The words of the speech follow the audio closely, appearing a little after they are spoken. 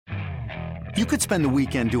You could spend the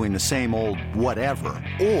weekend doing the same old whatever,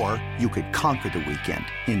 or you could conquer the weekend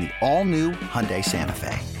in the all-new Hyundai Santa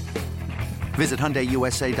Fe. Visit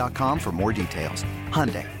HyundaiUSA.com for more details.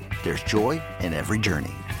 Hyundai, there's joy in every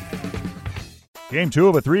journey. Game 2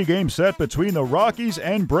 of a 3-game set between the Rockies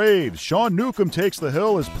and Braves. Sean Newcomb takes the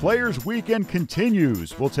hill as Players Weekend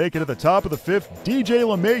continues. We'll take it at the top of the 5th. DJ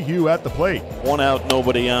LeMahieu at the plate. 1 out,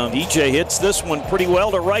 nobody on. DJ hits this one pretty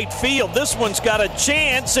well to right field. This one's got a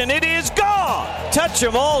chance, and it is gone. Touch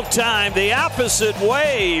 'em all time, the opposite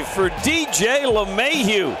way for DJ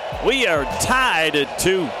LeMahieu. We are tied at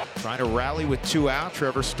 2. Trying to rally with 2 out.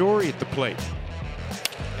 Trevor Story at the plate.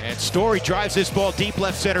 And Story drives this ball deep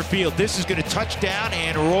left center field. This is going to touch down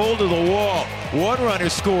and roll to the wall. 1 runner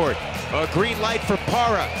scored. A green light for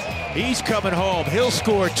Parra. He's coming home. He'll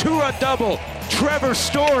score. 2-run double. Trevor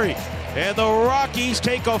Story. And the Rockies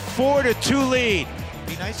take a 4-2 lead.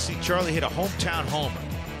 Be nice to see Charlie hit a hometown homer.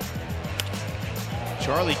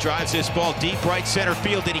 Charlie drives this ball deep right center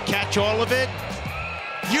field. Did he catch all of it?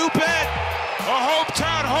 You bet! A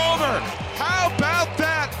hometown homer! How about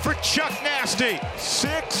that for Chuck Nasty?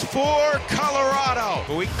 6-4 Colorado.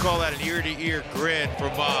 But we can call that an ear-to-ear grin for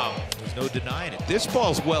Mom. There's no denying it. This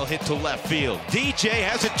ball's well hit to left field. DJ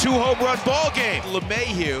has a 2-home-run ball game.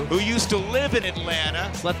 LeMahieu, who used to live in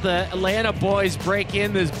Atlanta. Let the Atlanta boys break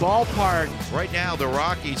in this ballpark. Right now, the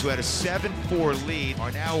Rockies, who had a 7-4 lead,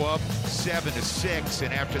 are now up 7-6.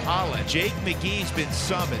 And after Holland, Jake McGee's been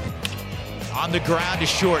summoned. On the ground to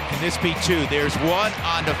short. Can this be 2? There's 1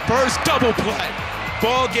 on the first double play.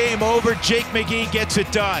 Ball game over. Jake McGee gets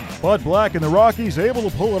it done. Bud Black and the Rockies able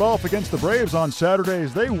to pull it off against the Braves on Saturday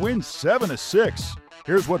as they win 7-6.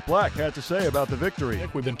 Here's what Black had to say about the victory.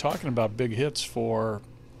 We've been talking about big hits for,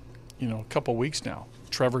 a couple weeks now.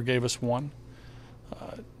 Trevor gave us 1.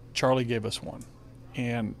 Charlie gave us 1.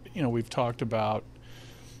 And, we've talked about,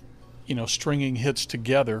 stringing hits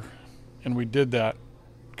together, and we did that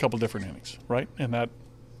couple different innings, right? And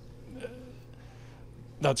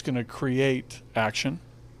that's going to create action.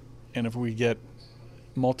 And if we get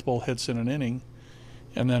multiple hits in an inning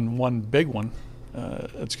and then one big one,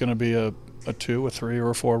 it's going to be a 2, a 3, or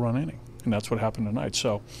a 4-run inning. And that's what happened tonight.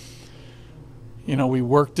 So, we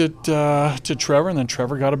worked it to Trevor, and then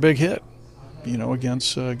Trevor got a big hit,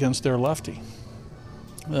 against their lefty.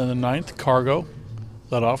 Then the 9th, Cargo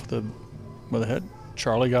led off with a hit.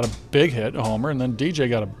 Charlie got a big hit, a homer, and then DJ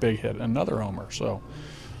got a big hit, another homer. So,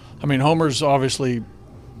 homers obviously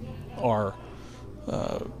are,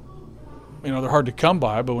 they're hard to come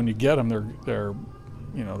by, but when you get them, they're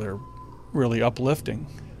really uplifting.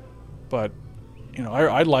 But,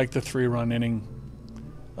 I like the 3-run inning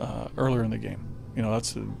earlier in the game.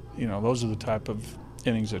 Those are the type of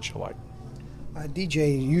innings that you like.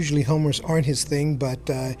 DJ, usually homers aren't his thing, but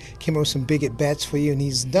came up with some big at-bats for you, and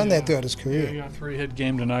he's done that throughout his career. Yeah, he got a 3-hit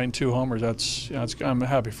game tonight and 2 homers. I'm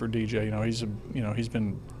happy for DJ. He's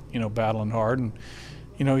been battling hard, and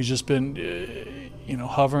he's just been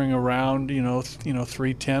hovering around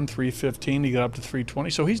 310, 315. He got up to 320,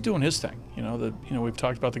 so he's doing his thing. We've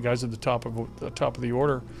talked about the guys at the top of the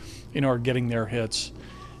order, are getting their hits,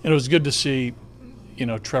 and it was good to see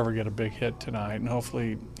Trevor get a big hit tonight, and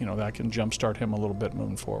hopefully, that can jumpstart him a little bit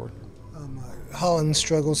moving forward. Holland's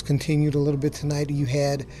struggles continued a little bit tonight. You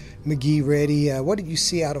had McGee ready. What did you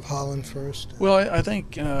see out of Holland first? Well, I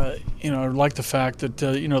think, I like the fact that,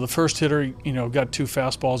 the first hitter, got 2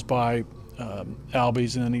 fastballs by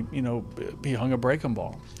Albies, and then he hung a breaking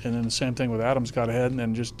ball. And then the same thing with Adams, got ahead and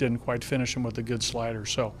then just didn't quite finish him with a good slider.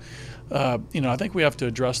 So, I think we have to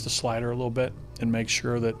address the slider a little bit and make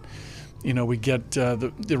sure that, we get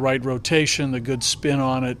the right rotation, the good spin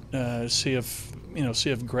on it. See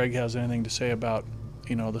if Greg has anything to say about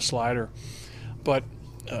the slider. But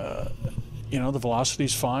the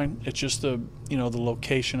velocity's fine. It's just the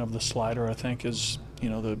location of the slider, I think, is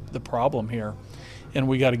the problem here, and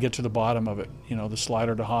we got to get to the bottom of it. The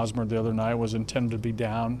slider to Hosmer the other night was intended to be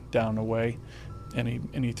down away, and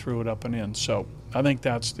he threw it up and in. So I think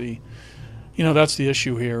that's the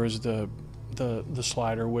issue here is the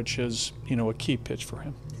slider, which is a key pitch for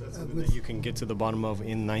him. Is that something that you can get to the bottom of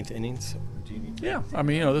in 9th innings? Yeah,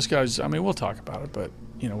 this guy's. We'll talk about it, but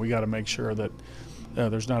we got to make sure that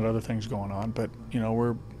there's not other things going on. But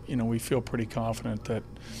we feel pretty confident that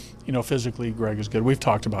physically Greg is good. We've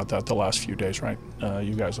talked about that the last few days, right?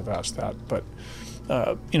 You guys have asked that, but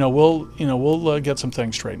we'll get some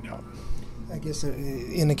things straightened out. I guess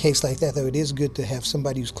in a case like that, though, it is good to have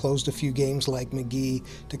somebody who's closed a few games like McGee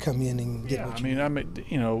to come in and get what you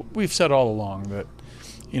need. We've said all along that,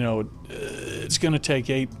 it's going to take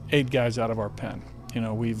eight guys out of our pen.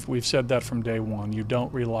 We've said that from day one. You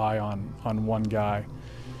don't rely on one guy.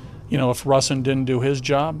 if Russin didn't do his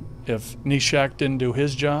job, if Nishak didn't do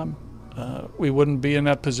his job, we wouldn't be in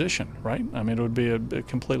that position, right? I mean, it would be a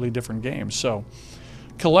completely different game. So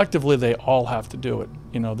collectively, they all have to do it.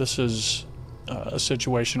 This is a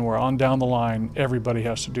situation where on down the line, everybody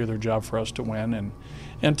has to do their job for us to win.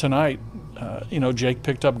 And tonight, Jake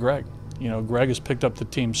picked up Greg. Greg has picked up the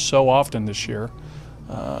team so often this year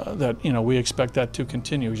that, we expect that to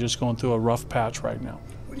continue. He's just going through a rough patch right now.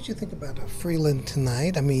 What did you think about Freeland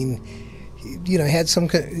tonight? I mean, he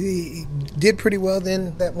did pretty well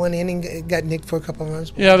then. That one inning got nicked for a couple of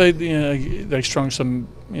runs. Yeah, they strung some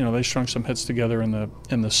hits together in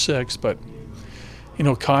the sixth, but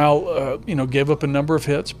Kyle gave up a number of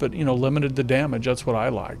hits, but limited the damage. That's what I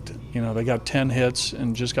liked. They got 10 hits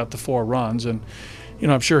and just got the 4 runs, and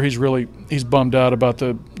I'm sure he's bummed out about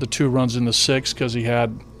the 2 runs in the sixth because he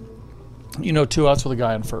had 2 outs with a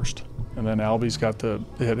guy in first, and then Albie's got the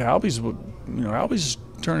hit. Albie's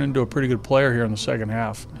turned into a pretty good player here in the second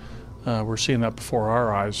half. We're seeing that before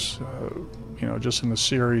our eyes, just in the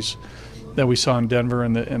series that we saw in Denver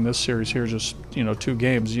and in this series here, just 2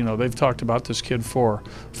 games. They've talked about this kid for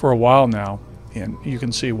a while now, and you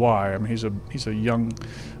can see why. I mean, he's a young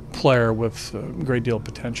player with a great deal of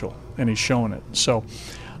potential, and he's showing it. So,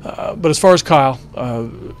 but as far as Kyle,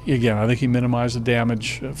 again, I think he minimized the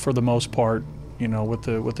damage for the most part. With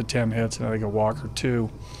the 10 hits, and I think a walk or 2.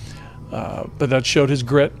 But that showed his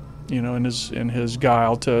grit, in his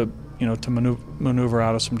guile to maneuver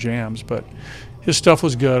out of some jams. But his stuff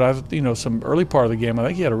was good. Some early part of the game, I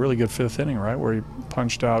think he had a really good 5th inning, right, where he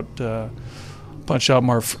punched out Freeman,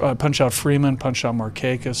 punched out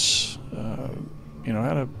Markakis.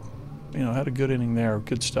 Had a good inning there,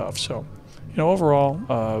 good stuff. So,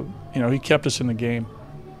 overall, he kept us in the game,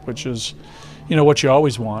 which is, what you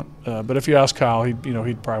always want. But if you ask Kyle, he'd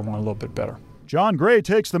probably want a little bit better. John Gray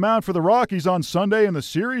takes the mound for the Rockies on Sunday in the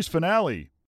series finale.